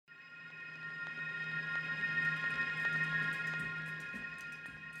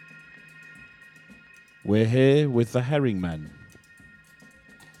We're here with the Herring Men.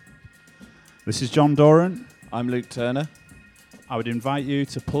 This is John Doran. I'm Luke Turner. I would invite you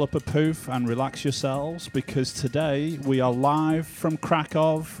to pull up a poof and relax yourselves because today we are live from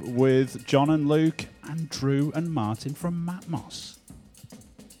Krakow with John and Luke and Drew and Martin from Matmos.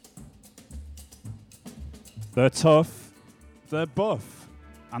 They're tough, they're buff,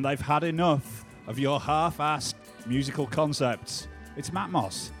 and they've had enough of your half-assed musical concepts. It's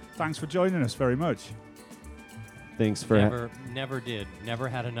Matmos. Thanks for joining us very much. Thanks for never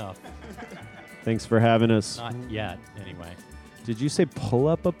had enough. Thanks for having us. Not yet, anyway. Did you say pull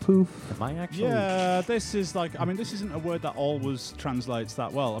up a poof? Am I actually? Yeah, this is like, I mean, this isn't a word that always translates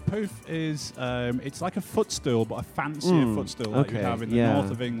that well. A poof is, it's like a footstool, but a fancier footstool that you have in the north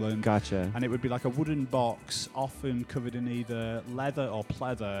of England. Gotcha. And it would be like a wooden box, often covered in either leather or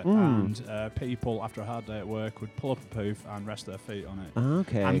pleather. And people, after a hard day at work, would pull up a poof and rest their feet on it.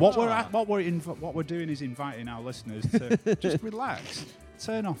 Okay. And what we're doing is inviting our listeners to just relax.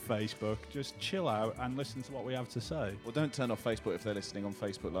 Turn off Facebook, just chill out and listen to what we have to say. Well, don't turn off Facebook if they're listening on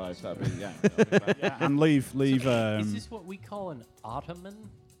Facebook Live. That'd be, Yeah, and leave. Is this what we call an ottoman?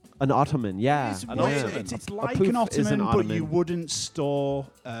 An ottoman, yeah. It's like an ottoman, but you wouldn't store.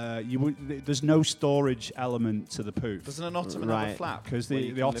 There's no storage element to the poof. Doesn't an ottoman have a flap? Because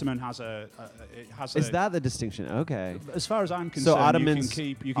the ottoman has a. Is that the distinction? Okay. As far as I'm concerned, so ottomans,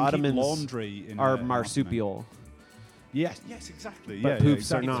 you can keep laundry in are an marsupial. Yes, exactly. But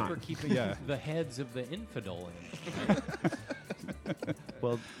poofs are not. For keeping the heads of the infidel in. Right?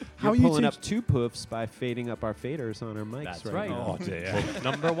 Well, how you're are pulling you up two poofs by fading up our faders on our mics. That's right. now. Oh dear. Poof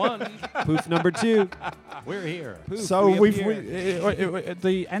number one. Poof number two. We're here. Poof, So we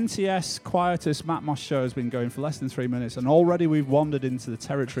the NTS Quietus Matmos show has been going for less than 3 minutes, and already we've wandered into the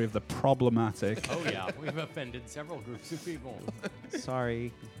territory of the problematic. Oh yeah, we've offended several groups of people.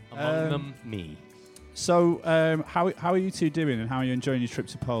 Sorry. Among them, me. So, how are you two doing, and how are you enjoying your trip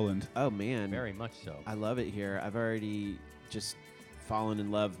to Poland? Oh man, Very much so. I love it here. I've already just fallen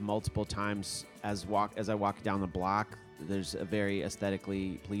in love multiple times as I walk down the block. There's a very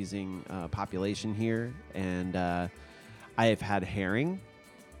aesthetically pleasing population here, and I have had herring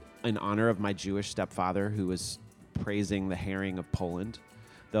in honor of my Jewish stepfather, who was praising the herring of Poland.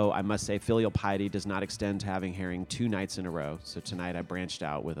 Though I must say, filial piety does not extend to having herring 2 nights in a row. So tonight I branched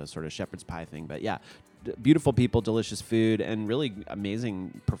out with a sort of shepherd's pie thing. But yeah, beautiful people, delicious food, and really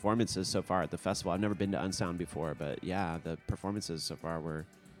amazing performances so far at the festival. I've never been to Unsound before, but yeah, the performances so far were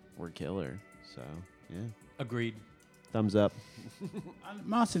killer. So yeah, Agreed. thumbs up. And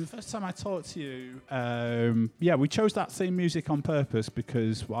Martin, the first time I talked to you, we chose that theme music on purpose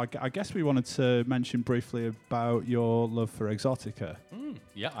because I guess we wanted to mention briefly about your love for Exotica.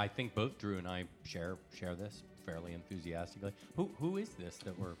 Yeah, I think both Drew and I share this fairly enthusiastically. Who is this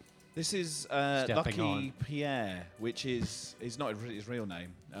that we're? This is Stepping Lucky on. Pierre, which is not his real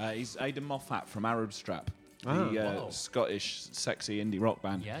name. He's Aidan Moffat from Arab Strap, Whoa. Scottish sexy indie rock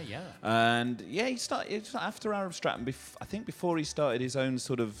band. Yeah. And yeah, he started after Arab Strap, and I think before he started his own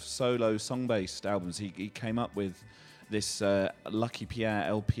sort of solo song-based albums, he came up with this Lucky Pierre,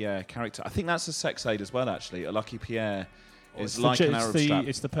 El Pierre character. I think that's a sex aid as well, actually. A Lucky Pierre is like an Arab Strap.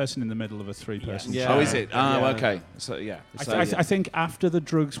 It's the person in the middle of a three-person Yeah. show. Oh, is it? Oh, Yeah. okay. So yeah. I think after the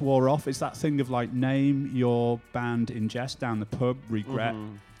drugs wore off, it's that thing of like name your band in jest down the pub, regret.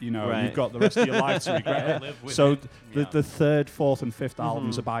 You know, Right. you've got the rest of your life to regret it. Live with So it. the third, fourth, and fifth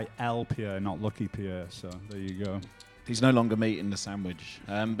albums are by El Pierre, not Lucky Pierre. So there you go. He's no longer meat in the sandwich.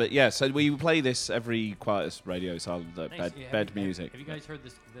 But yeah, so we play this every Quietus radio style, Nice. bed music. Have you guys heard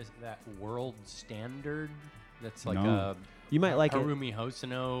that world standard? That's like No. a You might like it. Harumi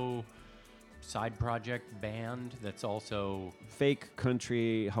Hosono side project band. That's also Fake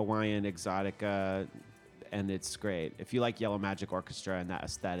country Hawaiian exotica, and it's great. If you like Yellow Magic Orchestra and that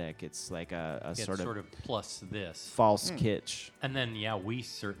aesthetic, it's like a it's sort of plus this. false kitsch. And then we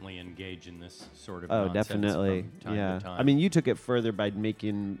certainly engage in this sort of Oh, nonsense definitely. from time Yeah. to time. I mean, you took it further by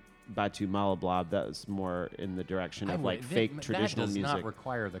making Batu Malablob. That was more in the direction of like fake traditional that does music. not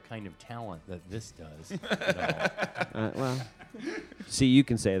require the kind of talent that this does. at all. Well, see, you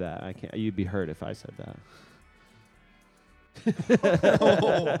can say that. I can't. You'd be hurt if I said that.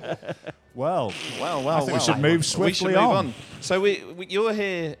 Well, I think we should move swiftly on. So you're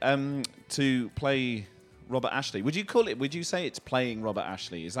here to play Robert Ashley. Would you say it's playing Robert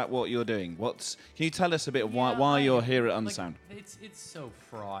Ashley? Is that what you're doing? Can you tell us a bit of why you're here at Unsound? It's so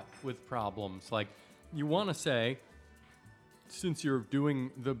fraught with problems. Like, you want to say, since you're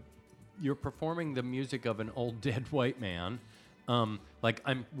performing the music of an old dead white man,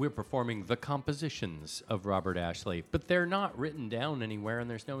 we're performing the compositions of Robert Ashley, but they're not written down anywhere, and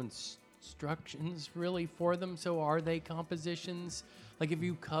there's no instructions really for them? So are they compositions? Like if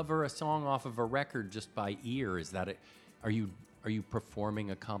you cover a song off of a record just by ear, is that it? Are you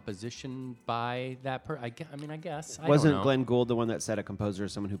performing a composition by that I guess. I Wasn't don't know. Glenn Gould the one that said a composer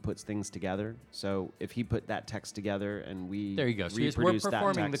is someone who puts things together? So if he put that text together and we There you go. So we're reproduce that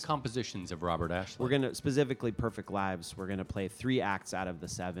performing the text, compositions of Robert Ashley. we're going to, specifically Perfect Lives, we're going to play 3 acts out of the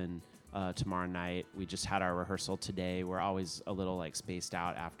 7 tomorrow night. We just had our rehearsal today. We're always a little like spaced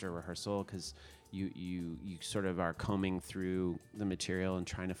out after rehearsal because you sort of are combing through the material and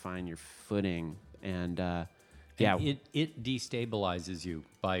trying to find your footing. And yeah, it destabilizes you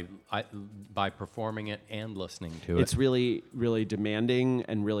by performing it and listening to it. it's really, really demanding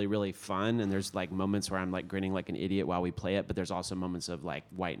and really, really fun. And there's like moments where I'm like grinning like an idiot while we play it, but there's also moments of like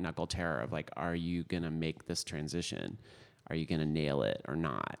white knuckle terror of like, are you gonna make this transition? Are you gonna nail it or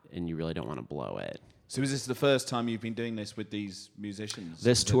not? And you really don't want to blow it. So is this the first time you've been doing this with these musicians?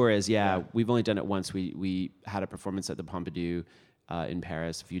 This tour is, yeah. We've only done it once. We had a performance at the Pompidou in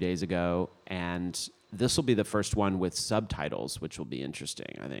Paris a few days ago, and this will be the first one with subtitles, which will be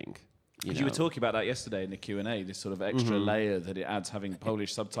interesting, I think. You were talking about that yesterday in the Q&A, this sort of extra layer that it adds having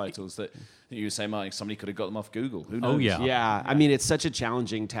Polish subtitles that you were saying, Martin, somebody could have got them off Google. Who knows? Oh, yeah. Yeah, I mean, it's such a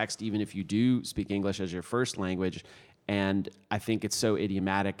challenging text, even if you do speak English as your first language. And I think it's so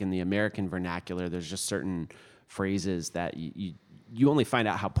idiomatic in the American vernacular. There's just certain phrases that you only find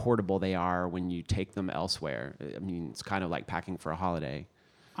out how portable they are when you take them elsewhere. I mean, it's kind of like packing for a holiday.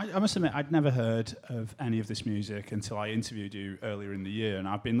 I must admit, I'd never heard of any of this music until I interviewed you earlier in the year, and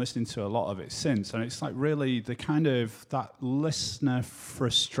I've been listening to a lot of it since, and it's like really the kind of that listener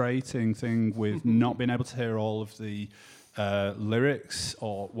frustrating thing with not being able to hear all of the lyrics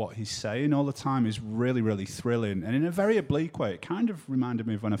or what he's saying all the time is really, really thrilling, and in a very oblique way. It kind of reminded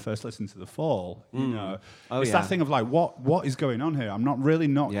me of when I first listened to The Fall. You know, it's that thing of like, what is going on here? I'm not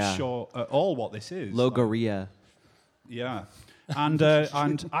sure at all what this is. Logorrhea. Yeah. And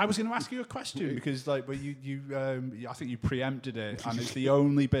I was going to ask you a question because, like, but I think you preempted it, and it's the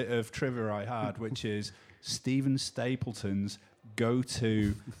only bit of trivia I had, which is Stephen Stapleton's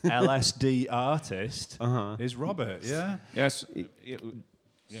go-to LSD artist is Robert. Yeah. Yes.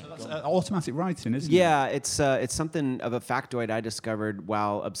 So that's automatic writing, isn't it? Yeah, it's something of a factoid I discovered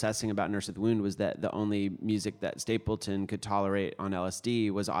while obsessing about Nurse with the Wound was that the only music that Stapleton could tolerate on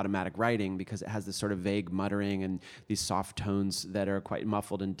LSD was automatic writing because it has this sort of vague muttering and these soft tones that are quite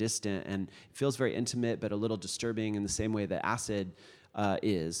muffled and distant, and it feels very intimate but a little disturbing in the same way that acid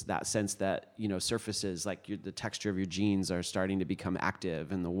is, that sense that, you know, surfaces like the texture of your jeans are starting to become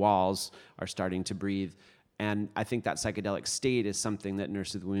active and the walls are starting to breathe. And I think that psychedelic state is something that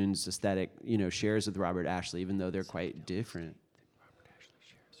Nurse with the Wound's aesthetic, you know, shares with Robert Ashley, even though they're quite different.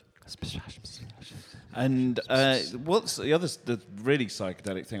 And what's the really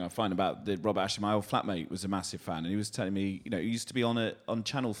psychedelic thing I find about Robert Ashley? My old flatmate was a massive fan, and he was telling me, you know, he used to be on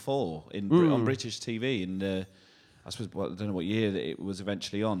Channel 4 on British TV, and I suppose I don't know what year that it was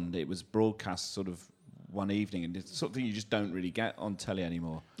eventually on. It was broadcast sort of one evening, and it's something you just don't really get on telly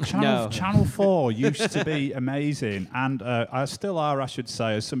anymore. Channel 4 used to be amazing, and I still are, I should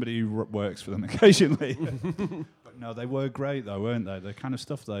say, as somebody who works for them occasionally. But no, they were great, though, weren't they? The kind of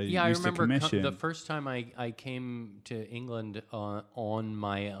stuff they used to commission. I remember the first time I came to England on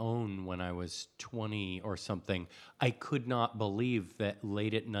my own when I was 20 or something, I could not believe that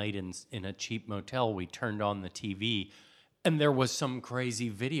late at night in a cheap motel, we turned on the TV, and there was some crazy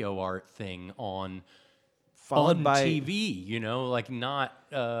video art thing on TV, you know, like not.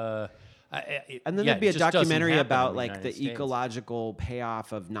 And then there'd be a documentary about like the ecological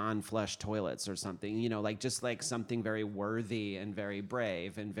payoff of non-flush toilets or something, you know, like just like something very worthy and very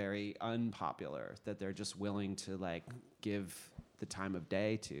brave and very unpopular that they're just willing to like give the time of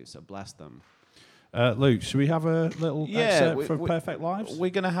day to. So bless them. Luke, should we have a little excerpt from Perfect Lives?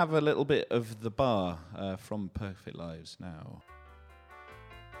 We're going to have a little bit of the bar from Perfect Lives now.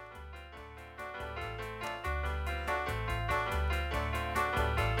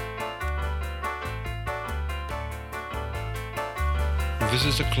 This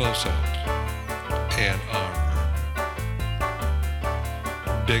is a close-up. An arm.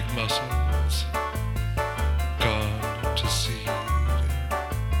 Big muscles. Gone to seed.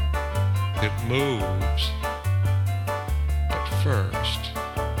 It moves. But first,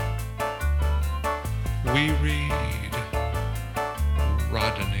 we read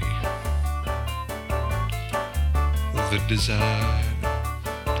Rodney. The design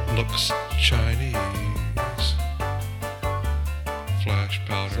looks Chinese. Flash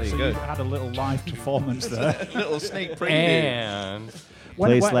powder. So you had a little live performance there. Little sneak preview. And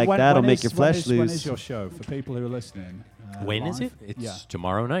Place like that'll make your flesh loose. When is your show? For people who are listening. When is live? it? It's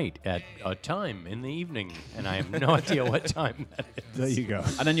tomorrow night at a time in the evening, and I have no idea what time that is. There you go.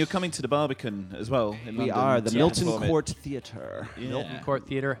 And then you're coming to the Barbican as well in We London are the to Milton perform it. Court Theatre. Yeah. Milton Court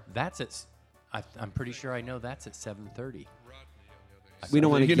Theatre. That's at. I'm pretty sure I know that's at 7:30. We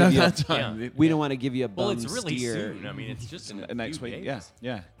don't want to You give know you. that time. Yeah. We don't want to give you a bum Well, it's really steer. soon. I mean, it's just in a Next few week, days.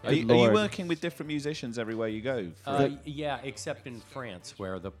 yeah. Are Good you Lord. working with different musicians everywhere you go? Yeah, except in France,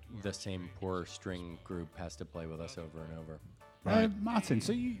 where the same poor string group has to play with us over and over. Martin,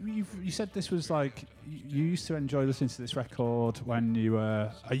 so you said this was like you used to enjoy listening to this record when you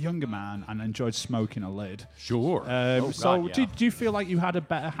were a younger man and enjoyed smoking a lid. Sure. So God, yeah. do you feel like you had a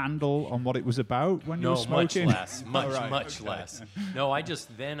better handle on what it was about when you were No, much smoking? less. Much, All right, much okay. less. No, I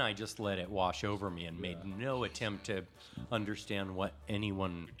just let it wash over me and made no attempt to understand what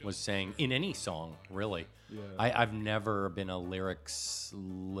anyone was saying in any song, really. Yeah. I've never been a lyrics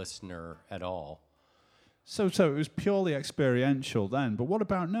listener at all. So it was purely experiential then. But what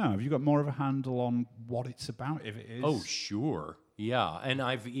about now? Have you got more of a handle on what it's about, if it is? Oh, sure. Yeah. And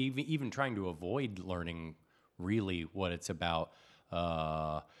I've even trying to avoid learning really what it's about.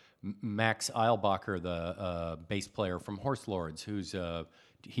 Max Eilbacher, the bass player from Horse Lords, who's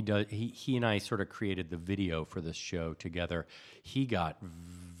he and I sort of created the video for this show together. He got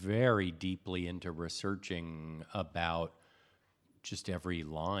very deeply into researching about just every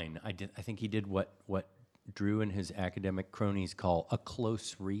line. I think he did what Drew and his academic cronies call a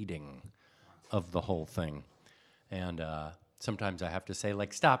close reading of the whole thing. And sometimes I have to say,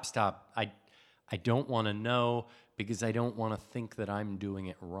 like, stop. I don't want to know because I don't want to think that I'm doing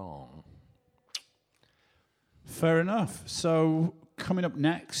it wrong. Fair enough. So coming up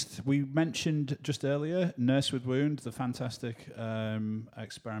next, we mentioned just earlier Nurse with Wound, the fantastic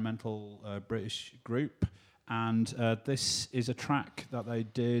experimental British group. And this is a track that they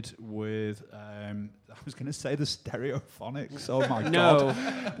did with, I was going to say the Stereophonics. Oh, my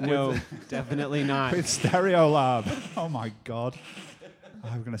God. No, definitely not. With Stereolab. Oh, my God.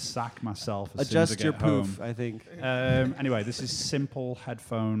 I'm going to sack myself as soon as I Adjust your get home. poof, I think. Anyway, this is Simple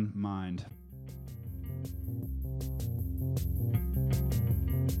Headphone Mind.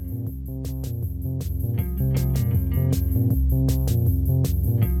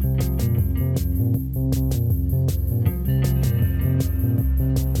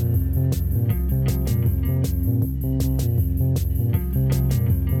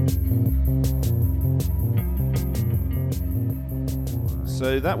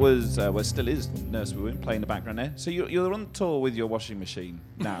 So that was, well, still is Nurse with Wound playing in the background there. So you're on tour with your washing machine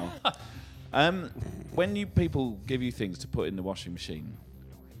now. When people give you things to put in the washing machine,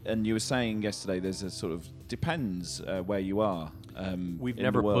 and you were saying yesterday there's a sort of depends where you are. We've in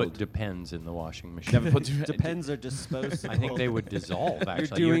never the world. put depends in the washing machine. Never put Depends are disposable. I think they would dissolve,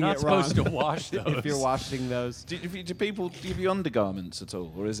 actually. doing You're not it wrong. supposed to wash those. if you're washing those. Do people give you undergarments at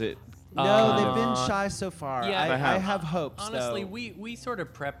all, or is it? No, they've been shy so far. Yeah, I have hopes, Honestly, though. we sort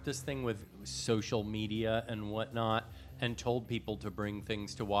of prepped this thing with social media and whatnot and told people to bring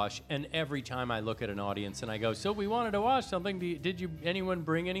things to wash. And every time I look at an audience and I go, so we wanted to wash something. Did anyone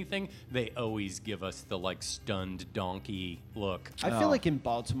bring anything? They always give us the like stunned donkey look. I feel like in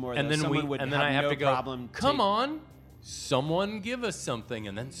Baltimore, And though, then someone would and then I have no to go, problem. come on, someone give us something.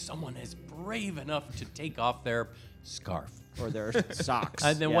 And then someone is brave enough to take off their scarf. Or their socks.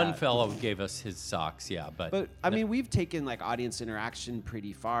 And then yeah. one fellow gave us his socks, yeah. But I mean, we've taken like audience interaction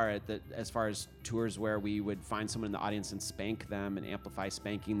pretty far as far as tours where we would find someone in the audience and spank them and amplify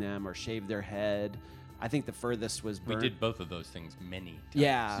spanking them or shave their head. I think the furthest was we burn. did both of those things many times.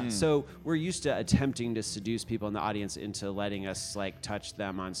 Yeah, so we're used to attempting to seduce people in the audience into letting us like touch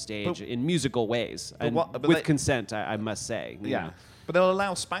them on stage in musical ways and but with they- consent. I must say. you Yeah. know. But they'll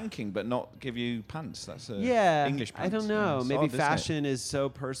allow spanking, but not give you pants. That's English pants. I don't know. It's Maybe odd, isn't it? fashion is so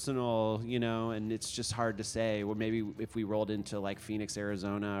personal, and it's just hard to say. Or maybe if we rolled into like Phoenix,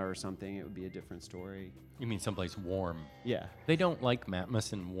 Arizona or something, it would be a different story. You mean someplace warm? Yeah. They don't like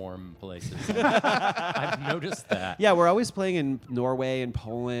Matmos in warm places. I've noticed that. Yeah, we're always playing in Norway and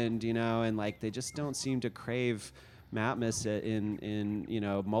Poland, and like they just don't seem to crave Matmos in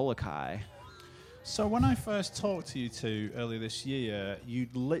Molokai. So when I first talked to you two earlier this year,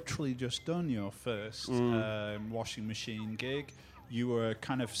 you'd literally just done your first washing machine gig. You were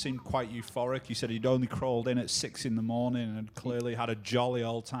kind of seemed quite euphoric. You said you'd only crawled in at 6 a.m. and had clearly had a jolly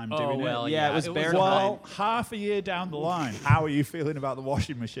old time doing well, it. Yeah, it was bare Well, half a year down the line, how are you feeling about the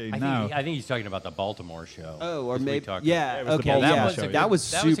washing machine now? I think he's talking about the Baltimore show. Oh, or As we maybe talked yeah. it was the Okay, Baltimore yeah. show, That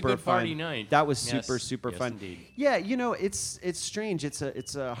was That was a super good fun. party night. That was Yes, super yes, fun. indeed. Yeah, it's strange.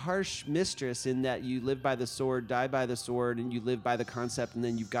 It's a harsh mistress in that you live by the sword, die by the sword, and you live by the concept, and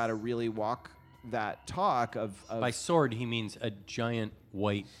then you've got to really walk that talk of By sword, he means a giant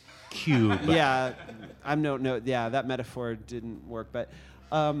white cube. yeah, yeah, that metaphor didn't work, but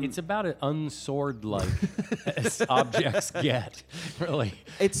It's about as unsword-like as objects get, really.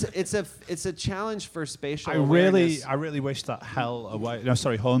 it's a challenge for spatial awareness. I really wish that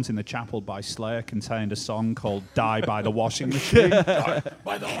Haunt in the Chapel by Slayer contained a song called Die by the Washing Machine. Die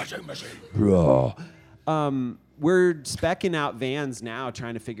by the washing machine. We're specking out vans now,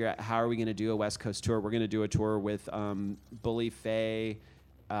 trying to figure out how are we going to do a West Coast tour. We're going to do a tour with Bully Faye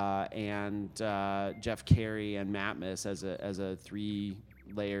and Jeff Carey and Matmos as a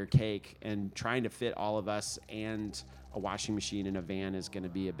 3-layer cake, and trying to fit all of us and a washing machine in a van is going to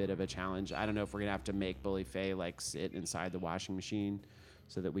be a bit of a challenge. I don't know if we're going to have to make Bully Faye like sit inside the washing machine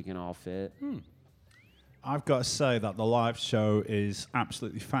so that we can all fit. I've got to say that the live show is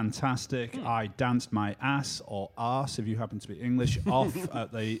absolutely fantastic. I danced my ass, or arse if you happen to be English, off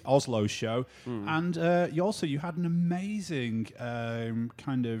at the Oslo show. And you had an amazing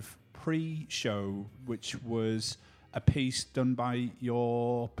kind of pre-show, which was a piece done by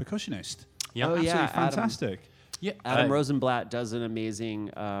your percussionist. Yeah. Oh, yeah, Absolutely fantastic. Adam Rosenblatt does an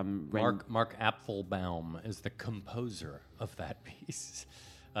amazing... Mark Apfelbaum is the composer of that piece.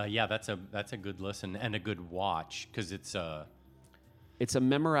 That's a good listen and a good watch, because it's a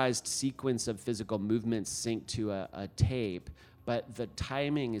memorized sequence of physical movements synced to a tape, but the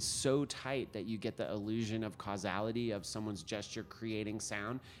timing is so tight that you get the illusion of causality of someone's gesture creating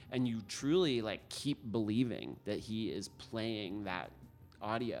sound, and you truly like keep believing that he is playing that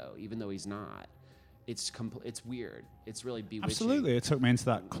audio even though he's not. It's weird. It's really bewitching. Absolutely. It took me into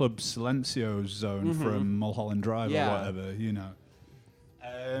that Club Silencio zone from Mulholland Drive or whatever, you know.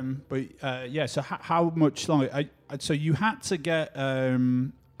 So how much longer? So you had to get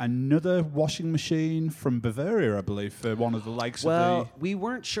another washing machine from Bavaria, I believe, for one of the legs of the... Well, we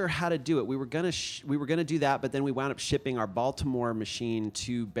weren't sure how to do it. We were gonna do that, but then we wound up shipping our Baltimore machine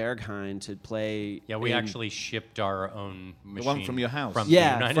to Berghain to play. Yeah, we actually shipped our own machine. The one from your house? From the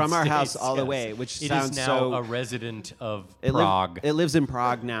United from our States, house all the yes. way, which it sounds is now so... a resident of It Prague. It lives in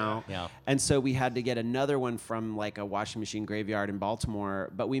Prague now. Yeah. And so we had to get another one from like a washing machine graveyard in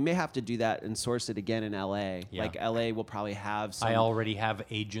Baltimore, but we may have to do that and source it again in LA. Yeah. Like LA will probably have some... I already have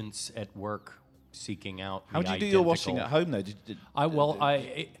agents at work seeking out. How do you do your washing at home, though?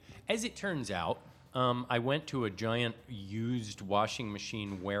 As it turns out, I went to a giant used washing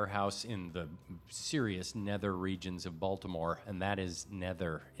machine warehouse in the serious nether regions of Baltimore, and that is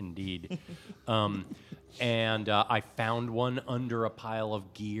nether indeed. And I found one under a pile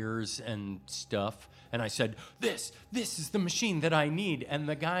of gears and stuff, and I said, "This is the machine that I need." And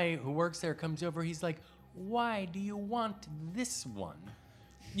the guy who works there comes over. He's like, "Why do you want this one?"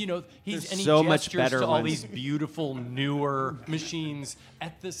 You know, he so much gestures better to all ones. these beautiful, newer machines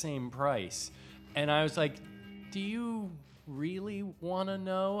at the same price. And I was like, do you really want to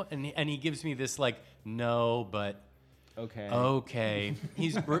know? And he gives me this, like, no, but okay.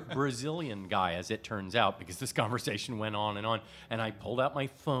 He's Brazilian guy, as it turns out, because this conversation went on. And I pulled out my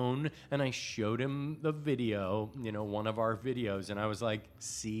phone, and I showed him the video, one of our videos. And I was like,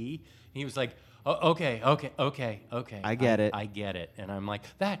 see? And he was like, oh, okay. I get it. I get it. And I'm like,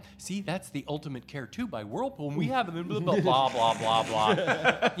 that's the Ultimate Care 2 by Whirlpool. And we have them, blah, blah, blah, blah,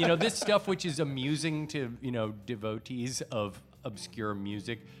 blah. This stuff which is amusing to, devotees of obscure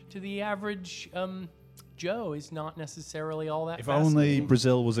music, to the average Joe is not necessarily all that If only fascinating.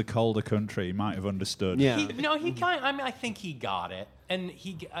 Brazil was a colder country, he might have understood. Yeah. I think he got it. And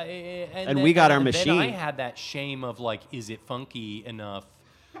we got our then machine. I had that shame of, like, is it funky enough?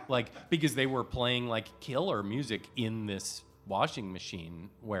 Like, because they were playing, like, killer music in this washing machine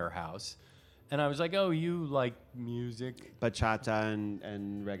warehouse. And I was like, oh, you like music? Bachata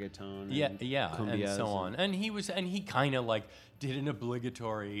and reggaeton. Yeah, and and so on. And he kind of, like, did an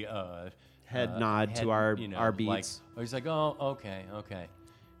obligatory head nod to our beats. Like, he's like, oh, okay.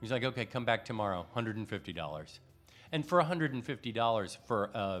 He's like, okay, come back tomorrow, $150. And for $150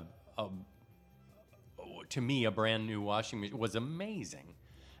 for, to me, a brand new washing machine was amazing.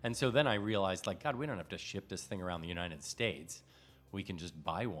 And so then I realized, like, God, we don't have to ship this thing around the United States. We can just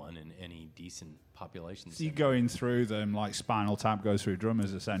buy one in any decent population So you're center. going through them like Spinal Tap goes through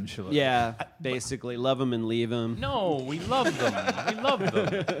drummers, essentially. Yeah, basically. Love them and leave them. No, we love them.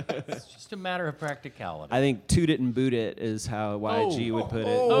 It's just a matter of practicality. I think toot it and boot it is how YG would put it.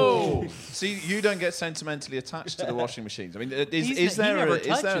 Oh, See, you don't get sentimentally attached to the washing machines. I mean, he is there never that?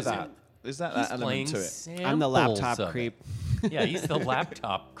 touches That he's element playing to it? samples I'm the laptop of it. creep. Yeah, he's the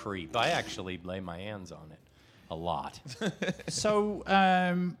laptop creep. I actually lay my hands on it. a lot. So,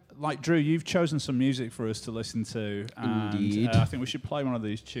 like Drew, you've chosen some music for us to listen to. And, Indeed. I think we should play one of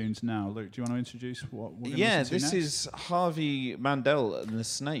these tunes now. Luke, do you want to introduce what we're going to listen to this next? is Harvey Mandel and the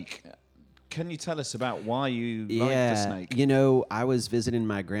Snake. Can you tell us about why you like the Snake? You know, I was visiting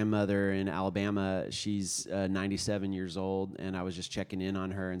my grandmother in Alabama. She's 97 years old, and I was just checking in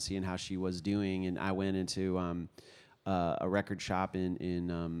on her and seeing how she was doing. And I went into a record shop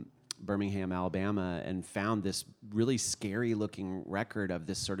in Birmingham, Alabama, and found this really scary-looking record of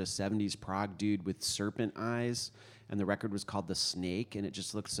this sort of 70s prog dude with serpent eyes. And the record was called The Snake, and it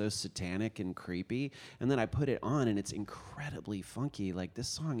just looked so satanic and creepy. And then I put it on, and it's incredibly funky. Like, this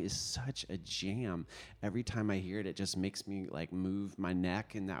song is such a jam. Every time I hear it, it just makes me, like, move my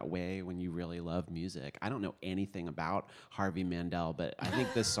neck in that way when you really love music. I don't know anything about Harvey Mandel, but I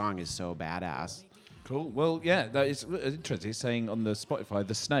think this song is so badass. Cool. Well, yeah, that is interesting. It's saying on the Spotify,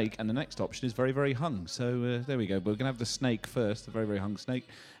 The Snake, and the next option is Very, Very Hung. So there we go. We're going to have The Snake first, the Very, Very Hung Snake,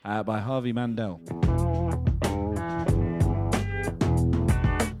 by Harvey Mandel.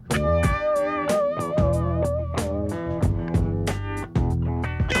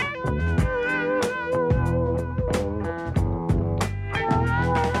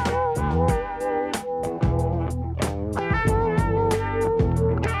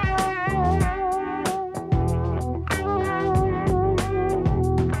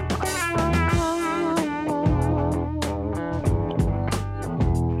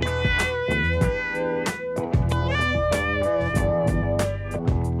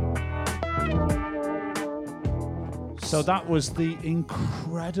 So that was the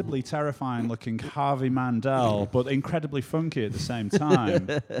incredibly terrifying looking Harvey Mandel, but incredibly funky at the same time.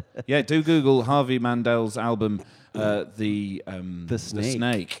 Yeah, do Google Harvey Mandel's album, The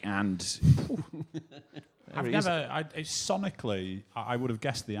Snake. and Sonically, I would have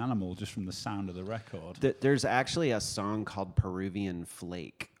guessed the animal just from the sound of the record. There's actually a song called Peruvian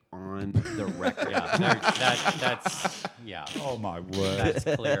Flake on the record. That's Oh my word. that's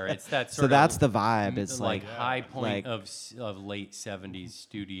clear. It's that So sort that's of the vibe. It's like high point like of late 70s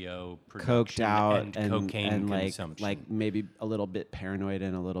studio production coked out and cocaine and consumption. like maybe a little bit paranoid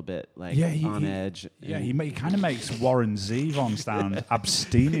and a little bit like on edge. Yeah, and- he kind of makes Warren Zevon sound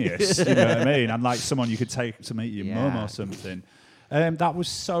abstemious, you know what I mean? And like someone you could take to meet your mum Yeah. or something. That was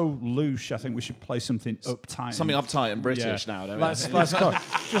so loose. I think we should play something uptight. something uptight and British now, don't we? Let's go.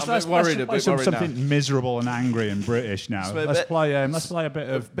 Just let's play something miserable and angry and British now. So Let's play a bit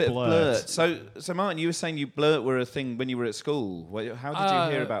of Blurt. So Martin, you were saying you Blurt were a thing when you were at school. How did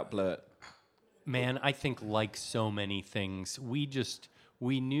you hear about Blurt? Man, I think like so many things, we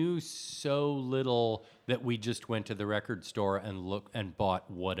knew so little that we just went to the record store and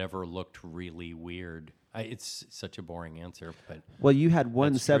bought whatever looked really weird. It's such a boring answer, but Well, you had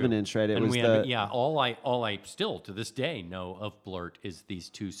one that's true. 7-inch, right? It And was we the have, all I still to this day know of Blurt is these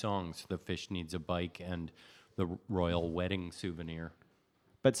two songs, "The Fish Needs a Bike" and "The Royal Wedding Souvenir."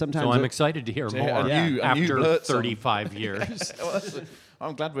 but sometimes So I'm it- excited to hear more a new after Blurt song. 35 years.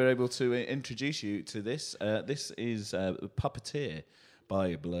 I'm glad we're able to introduce you to this. This is Puppeteer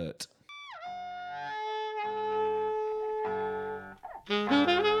by Blurt.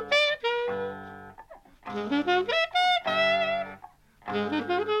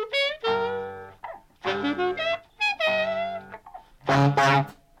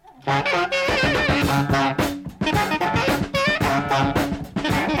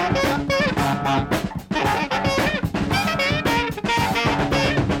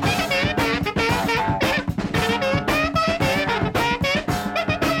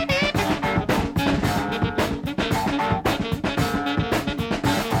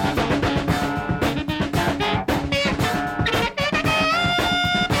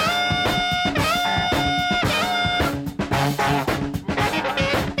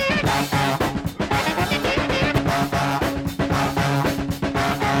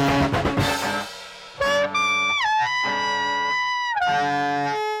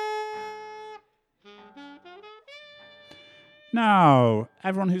 Now,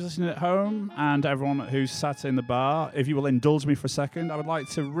 everyone who's listening at home and everyone who's sat in the bar, if you will indulge me for a second, I would like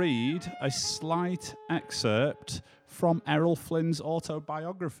to read a slight excerpt from Errol Flynn's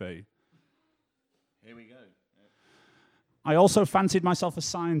autobiography. Here we go. I also fancied myself a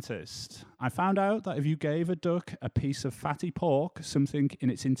scientist. I found out that if you gave a duck a piece of fatty pork, something in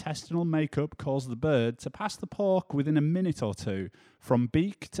its intestinal makeup caused the bird to pass the pork within a minute or two. From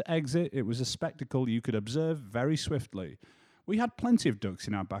beak to exit, it was a spectacle you could observe very swiftly. We had plenty of ducks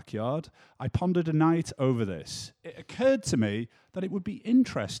in our backyard. I pondered a night over this. It occurred to me that it would be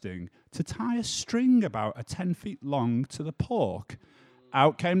interesting to tie a string about 10 feet long to the pork.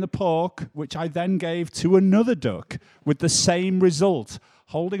 Out came the pork, which I then gave to another duck, with the same result,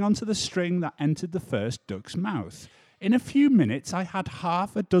 holding onto the string that entered the first duck's mouth. In a few minutes, I had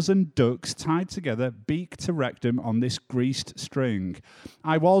half a dozen ducks tied together, beak to rectum, on this greased string.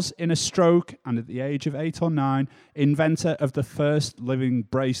 I was, in a stroke, and at the age of 8 or 9, inventor of the first living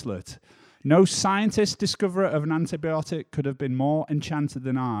bracelet. No scientist discoverer of an antibiotic could have been more enchanted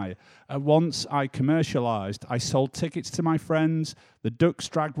than I. At once I commercialised. I sold tickets to my friends. The ducks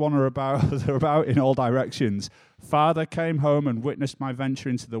dragged one about in all directions. Father came home and witnessed my venture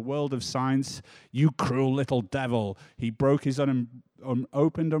into the world of science. You cruel little devil. He broke his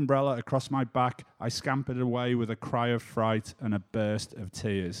unopened umbrella across my back. I scampered away with a cry of fright and a burst of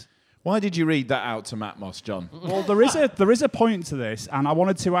tears. Why did you read that out to Matmos, John? Well, there is a point to this, and I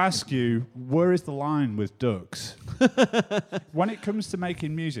wanted to ask you, where is the line with ducks? When it comes to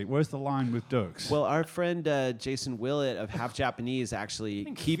making music, where's the line with ducks? Well, our friend Jason Willett of Half Japanese actually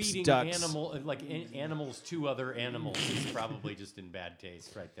keeps feeding ducks. Animals to other animals is probably just in bad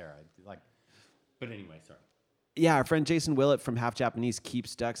taste right there. But anyway, sorry. Yeah, our friend Jason Willett from Half Japanese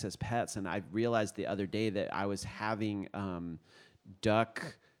keeps ducks as pets, and I realized the other day that I was having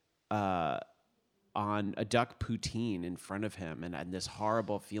duck on a duck poutine in front of him, and this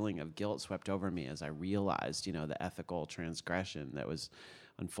horrible feeling of guilt swept over me as I realized, the ethical transgression that was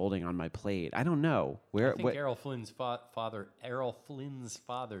unfolding on my plate. I don't know I think Errol Flynn's father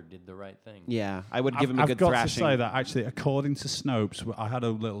did the right thing. Yeah, I would give him a good thrashing. I've got thrashing. to say that actually, according to Snopes, I had a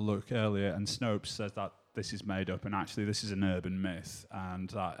little look earlier, and Snopes says that this is made up, and actually this is an urban myth, and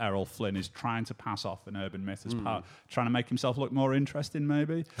that Errol Flynn is trying to pass off an urban myth as part, trying to make himself look more interesting,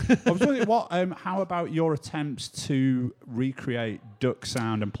 maybe. I was wondering, how about your attempts to recreate duck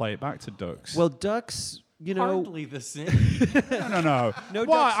sound and play it back to ducks? Well, ducks, Hardly the same. No. No Well,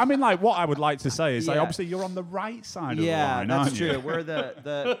 ducks. I mean, what I would like to say is, Yeah. obviously you're on the right side of the Yeah, line, that's aren't you? true. We're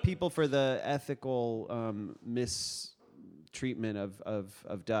the people for the ethical mistreatment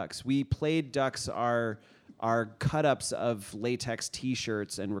of ducks. We played ducks our cut-ups of latex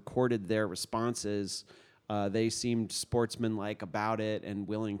T-shirts and recorded their responses. They seemed sportsmanlike about it and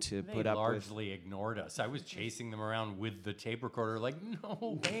willing to They put up with. largely ignored us. I was chasing them around with the tape recorder, like,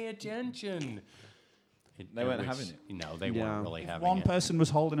 no, pay attention. They weren't having it. No, they weren't really having One it. person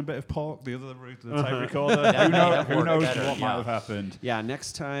was holding a bit of pork, the other the tape recorder. That Who worked knows better, what might yeah. have happened? Yeah,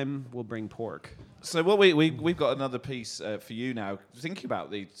 next time we'll bring pork. So what we've got another piece for you now. Thinking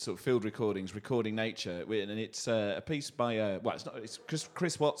about the sort of field recordings, recording nature, and it's a piece by it's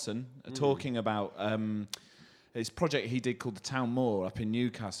Chris Watson talking about his project he did called the Town Moor up in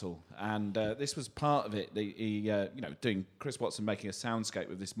Newcastle, and this was part of it. Doing Chris Watson making a soundscape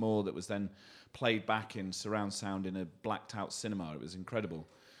with this moor that was then played back in surround sound in a blacked out cinema. It was incredible.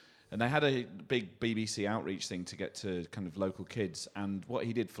 And they had a big BBC outreach thing to get to kind of local kids. And what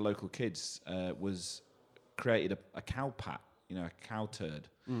he did for local kids was created a cow pat, a cow turd,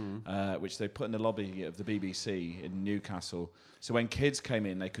 which they put in the lobby of the BBC in Newcastle. So when kids came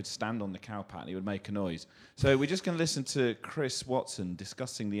in, they could stand on the cow pat and he would make a noise. So we're just going to listen to Chris Watson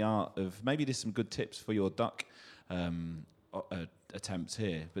discussing the art of, maybe there's some good tips for your duck attempts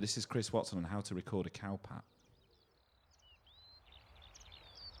here. But this is Chris Watson on how to record a cow pat.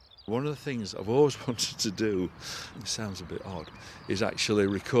 One of the things I've always wanted to do, it sounds a bit odd, is actually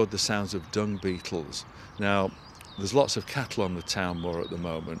record the sounds of dung beetles. Now, there's lots of cattle on the town moor at the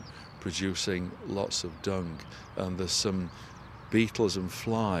moment producing lots of dung, and there's some beetles and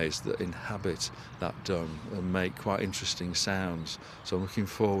flies that inhabit that dung and make quite interesting sounds. So I'm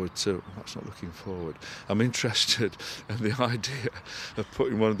interested in the idea of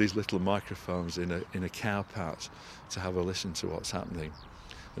putting one of these little microphones in a cow pat to have a listen to what's happening.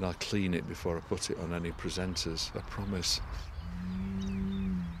 And I'll clean it before I put it on any presenters, I promise.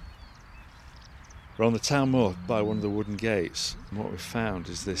 We're on the town moor by one of the wooden gates, and what we've found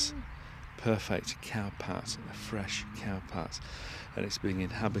is this perfect cow pat, a fresh cow pat, and it's being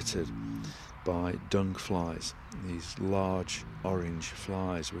inhabited by dung flies, these large orange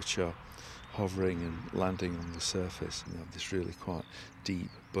flies which are hovering and landing on the surface and have this really quite deep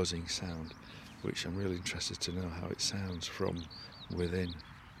buzzing sound, which I'm really interested to know how it sounds from within.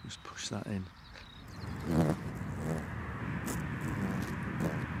 Just push that in.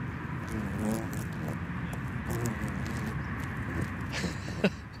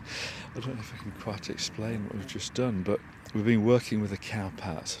 I don't know if I can quite explain what we've just done, but we've been working with a cow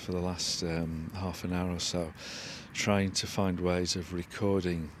pat for the last half an hour or so, trying to find ways of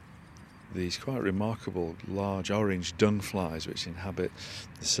recording these quite remarkable large orange dung flies which inhabit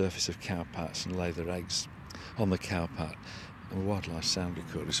the surface of cow pats and lay their eggs on the cow pat. I'm a wildlife sound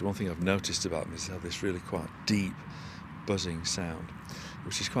recorder, so one thing I've noticed about them is they have this really quite deep buzzing sound,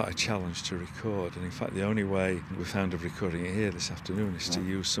 which is quite a challenge to record. And in fact, the only way we found of recording it here this afternoon is to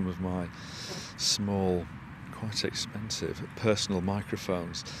use some of my small, quite expensive personal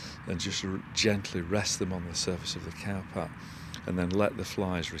microphones and just gently rest them on the surface of the cowpat and then let the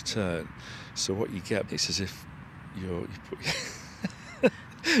flies return. So what you get, it's as if you put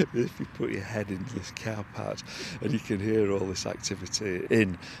if you put your head into this cowpat and you can hear all this activity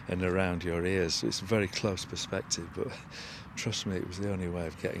in and around your ears. So it's a very close perspective, but trust me, it was the only way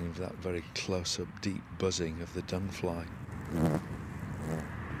of getting that very close-up, deep buzzing of the dung fly.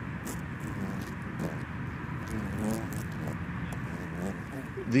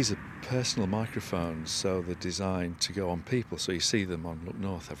 These are personal microphones, so they're designed to go on people. So you see them on Look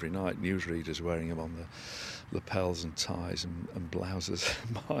North every night, newsreaders wearing them on the lapels and ties and blouses.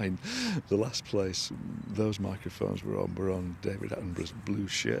 Mine, the last place those microphones were on David Attenborough's blue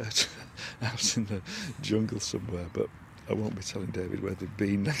shirt out in the jungle somewhere, but I won't be telling David where they've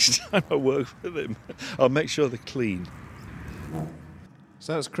been next time I work with him. I'll make sure they're clean.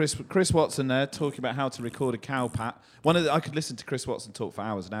 So that's Chris Watson there talking about how to record a cowpat. I could listen to Chris Watson talk for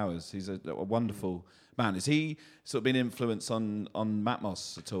hours and hours. He's a wonderful man. Has he sort of been influenced on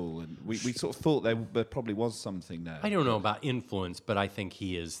Matmos at all? And we sort of thought there probably was something there. I don't know about influence, but I think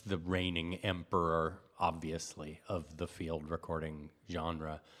he is the reigning emperor, obviously, of the field recording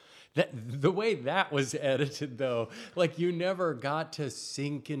genre. The way that was edited, though, like you never got to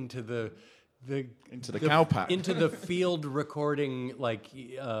sink into the cowpat, into the field recording, like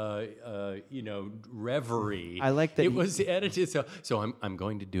reverie. I like that it was edited. So I'm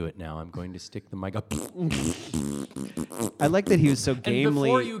going to do it now. I'm going to stick the mic up. I like that he was so And gamely.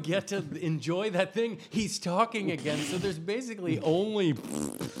 before you get to enjoy that thing, he's talking again. So there's basically only,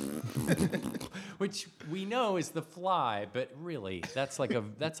 which we know is the fly, but really that's like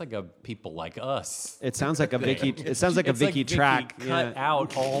a people like us. It sounds like a Vicky. It sounds like a Vicky track. Cut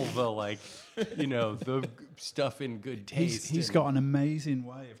out all the the stuff in good taste. He's got an amazing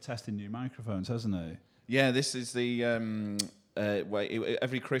way of testing new microphones, hasn't he? Yeah, this is the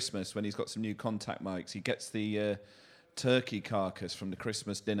every Christmas when he's got some new contact mics, he gets the turkey carcass from the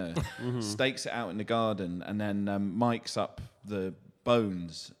Christmas dinner, stakes it out in the garden, and then mics up the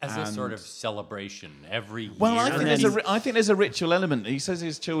bones as a sort of celebration every year. Well, I think there's a ritual element. He says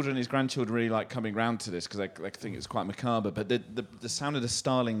his grandchildren really like coming round to this because they think it's quite macabre. But the sound of the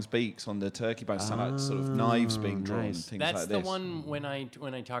starling's beaks on the turkey bones sound like sort of knives being drawn. Nice. And things That's like the this. one when I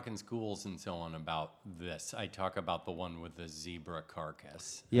talk in schools and so on about this. I talk about the one with the zebra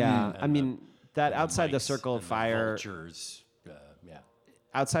carcass. Yeah, and I mean that the outside the mice circle of and the fire. vultures. Yeah.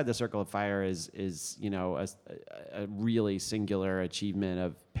 Outside the circle of fire is a really singular achievement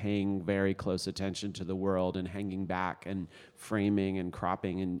of paying very close attention to the world and hanging back and framing and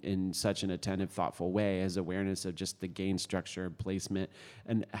cropping in such an attentive, thoughtful way as awareness of just the gain structure and placement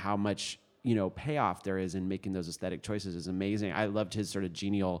and how much payoff there is in making those aesthetic choices is amazing. I loved his sort of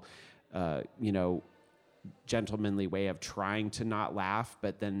genial, gentlemanly way of trying to not laugh,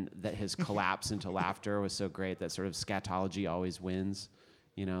 but then that his collapse into laughter was so great that sort of scatology always wins.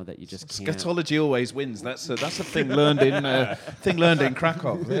 That you just can't. Scatology always wins. That's a thing learned in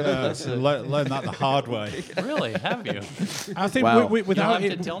Krakow. Learn that the hard way. Really? Have you? I think Wow. without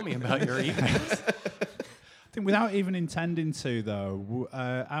You'll have to tell me about your evenings. I think without even intending to, though,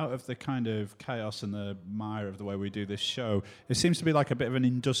 out of the kind of chaos and the mire of the way we do this show, it seems to be like a bit of an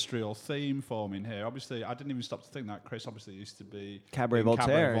industrial theme forming here. Obviously, I didn't even stop to think that Chris obviously used to be Cabaret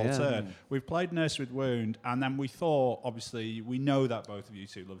Voltaire. Yeah. We've played Nurse with Wound, and then we thought, obviously, we know that both of you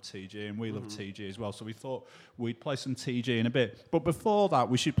two love TG, and we love TG as well, so we thought we'd play some TG in a bit. But before that,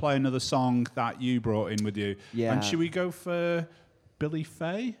 we should play another song that you brought in with you. Yeah. And should we go for Billy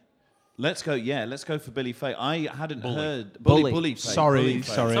Faye? Let's go. Yeah, let's go for Billy Faye. I hadn't heard Bully. Bully Faye. Sorry. Bully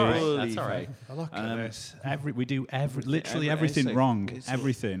Faye. That's all right. Bully That's all right. Faye. Look at this. We do literally Every- everything it's a- wrong. it's a-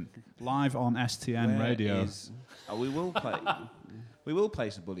 Everything. Live on STN Where radio. we will play. We will play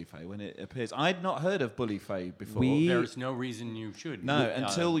some Bully Faye when it appears. I'd not heard of Bully Faye before. There's no reason you should. No,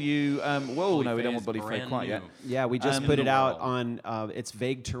 until you. Bully No, we don't Faye want is Bully Faye brand quite new. yet. Yeah, we just In put the it out world. on it's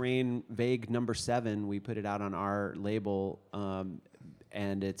Vague Terrain, Vague number 7. We put it out on our label,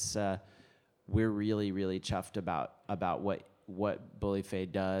 and it's we're really, really chuffed about what Bully Faye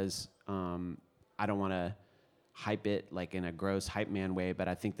does. I don't want to hype it like in a gross hype man way, but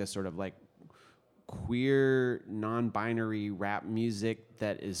I think this sort of like queer, non-binary rap music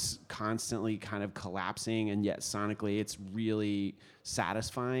that is constantly kind of collapsing, and yet sonically it's really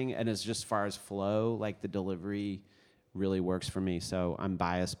satisfying. And as just far as flow, like the delivery really works for me. So I'm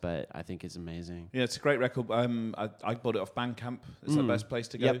biased, but I think it's amazing. Yeah, it's a great record. I bought it off Bandcamp. It's the best place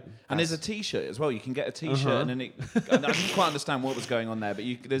to go. Yep. And there's a T-shirt as well. You can get a T-shirt, and then and I didn't quite understand what was going on there, but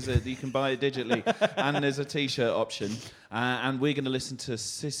you can buy it digitally, and there's a T-shirt option. And we're going to listen to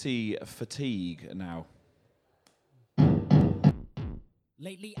Sissy Fatigue now.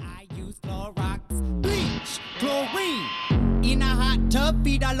 Lately I use Clorox, bleach, chlorine. In a hot tub,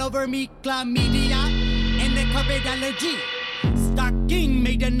 feet all over me, chlamydia. And the COVID allergy. Stocking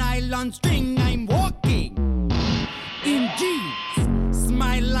made of nylon string. I'm walking in jeans.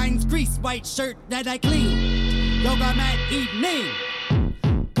 Smile lines, grease, white shirt that I clean. Yoga mat evening.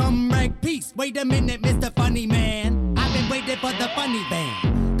 Come rag peace. Wait a minute, Mr. Funny Man. I've been waiting for the funny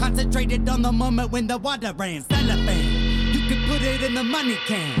van. Concentrated on the moment when the water ran. Cellophane. You could put it in the money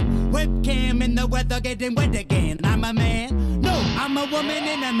can. Webcam in the weather getting wet again. I'm a man. No, I'm a woman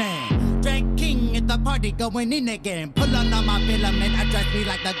and a man. Drag king at the party going in again. Pull on all my filament, address me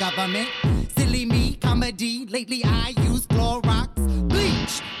like the government. Silly me, comedy. Lately I use Clorox,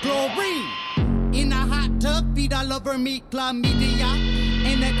 bleach, chlorine. In a hot tub, feet all over me, chlamydia.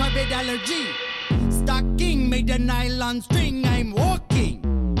 And a carpet allergy. Stocking made of nylon string. I'm walking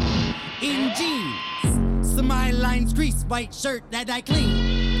in jeans. Smile lines, grease, white shirt that I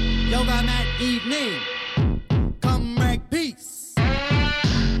clean. Yoga mat evening. Come rag peace.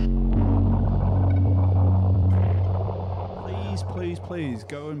 Please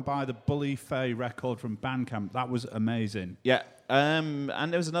go and buy the Bully Faye record from Bandcamp. That was amazing. Yeah, and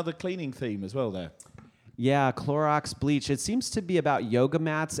there was another cleaning theme as well there. Yeah, Clorox bleach. It seems to be about yoga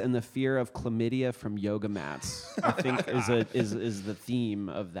mats and the fear of chlamydia from yoga mats. I think is the theme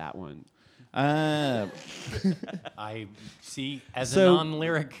of that one. I see. As a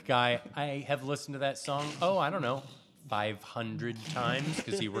non-lyric guy, I have listened to that song. Oh, I don't know, 500 times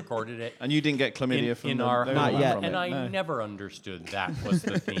because he recorded it. And you didn't get chlamydia from our the not yet. and I never understood that was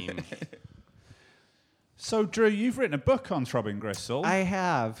the theme. So, Drew, you've written a book on Throbbing Gristle. I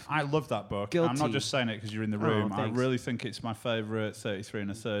have. I love that book. Guilty. I'm not just saying it because you're in the room. I thanks. really think it's my favourite 33 and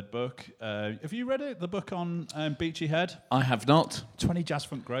a third book. Have you read it? The book on Beachy Head? I have not. 20 jazz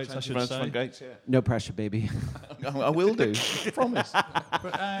funk greats, I should say. Funk Gates, yeah. No pressure, baby. I will do. Promise.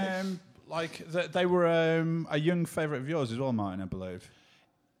 But they were a young favourite of yours as well, Martin, I believe.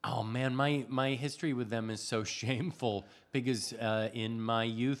 Oh man, my history with them is so shameful because in my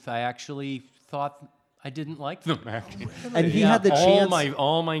youth I actually thought I didn't like them. Actually. And he had the chance.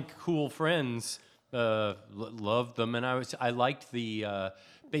 All my cool friends loved them, and I liked the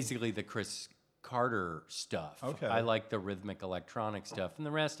basically the Chris Carter stuff. Okay. I liked the rhythmic electronic stuff, and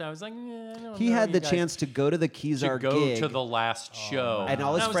the rest I was like, I don't know. He had you the guys. chance to go to the Kezar To go gig. to the last show, And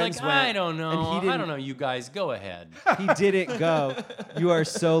all his I was friends like, went, I don't know. and he I didn't- don't know. You guys go ahead. He didn't go. You are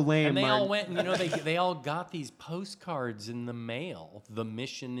so lame, And they Martin. all went, and they all got these postcards in the mail. The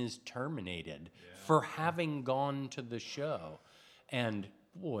mission is terminated for having gone to the show, and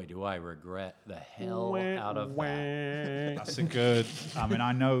boy, do I regret the hell out of that. That's a good. I mean,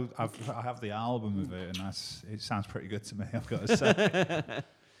 I know I have the album of it, and it sounds pretty good to me. I've got to say.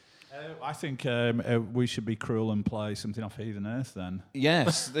 I think we should be cruel and play something off Heathen Earth then.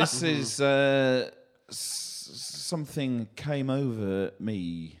 Yes, this is something came over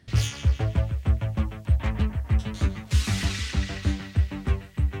me.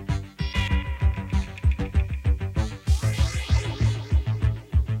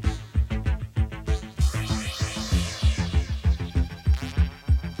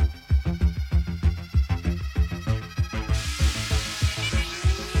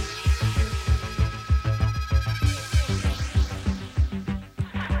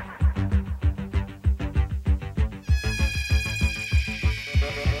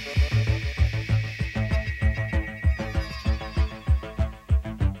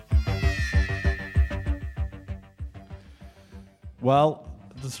 Well,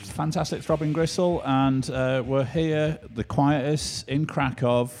 this fantastic Throbbing Gristle, and we're here, the Quietus in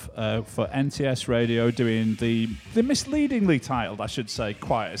Krakow, for NTS Radio, doing the misleadingly titled, I should say,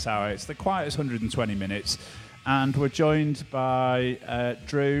 Quietus Hour. It's the Quietus 120 minutes, and we're joined by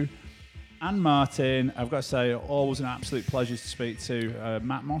Drew and Martin. I've got to say, always an absolute pleasure to speak to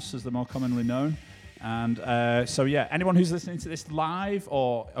Matmos, as they're more commonly known. And so, yeah, anyone who's listening to this live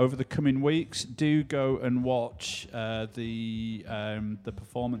or over the coming weeks, do go and watch the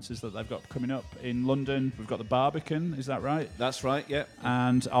performances that they've got coming up in London. We've got the Barbican, is that right? That's right, yeah.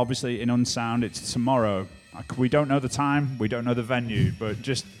 And obviously in Unsound, it's tomorrow. We don't know the time, we don't know the venue, but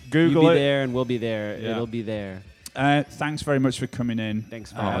just Google You'll it. be there and we'll be there. Yeah. It'll be there. Thanks very much for coming in.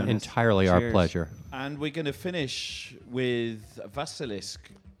 Thanks for having us. Entirely our Cheers. pleasure. And we're going to finish with Vasilisk.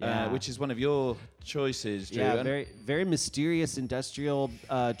 which is one of your choices, Drew. Yeah, very, very mysterious, industrial,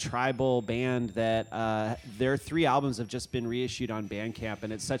 tribal band that their 3 albums have just been reissued on Bandcamp,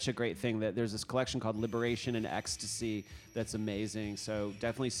 and it's such a great thing that there's this collection called Liberation and Ecstasy that's amazing. So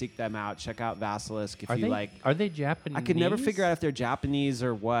definitely seek them out. Check out Basilisk if you like. Are they Japanese? I could never figure out if they're Japanese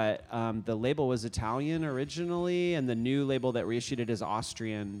or what. The label was Italian originally, and the new label that reissued it is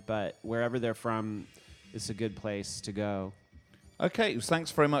Austrian, but wherever they're from, it's a good place to go. Okay, well,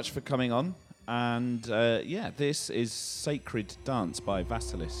 thanks very much for coming on. And this is Sacred Dance by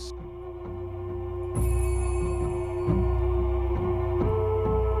Vasilis.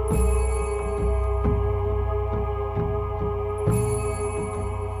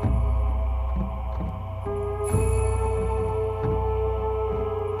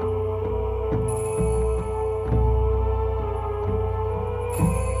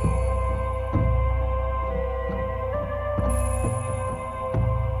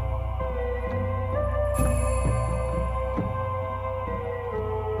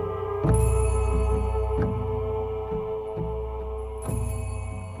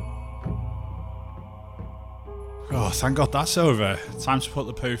 Thank God that's over. Time to put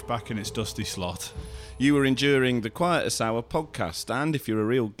the poof back in its dusty slot. You were enduring the Quietus Hour podcast, and if you're a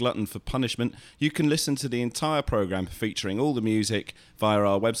real glutton for punishment, you can listen to the entire programme featuring all the music via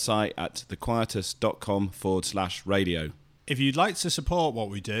our website at thequietus.com/radio. If you'd like to support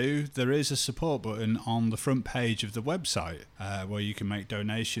what we do, there is a support button on the front page of the website where you can make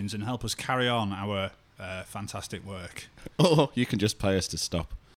donations and help us carry on our fantastic work. Or you can just pay us to stop.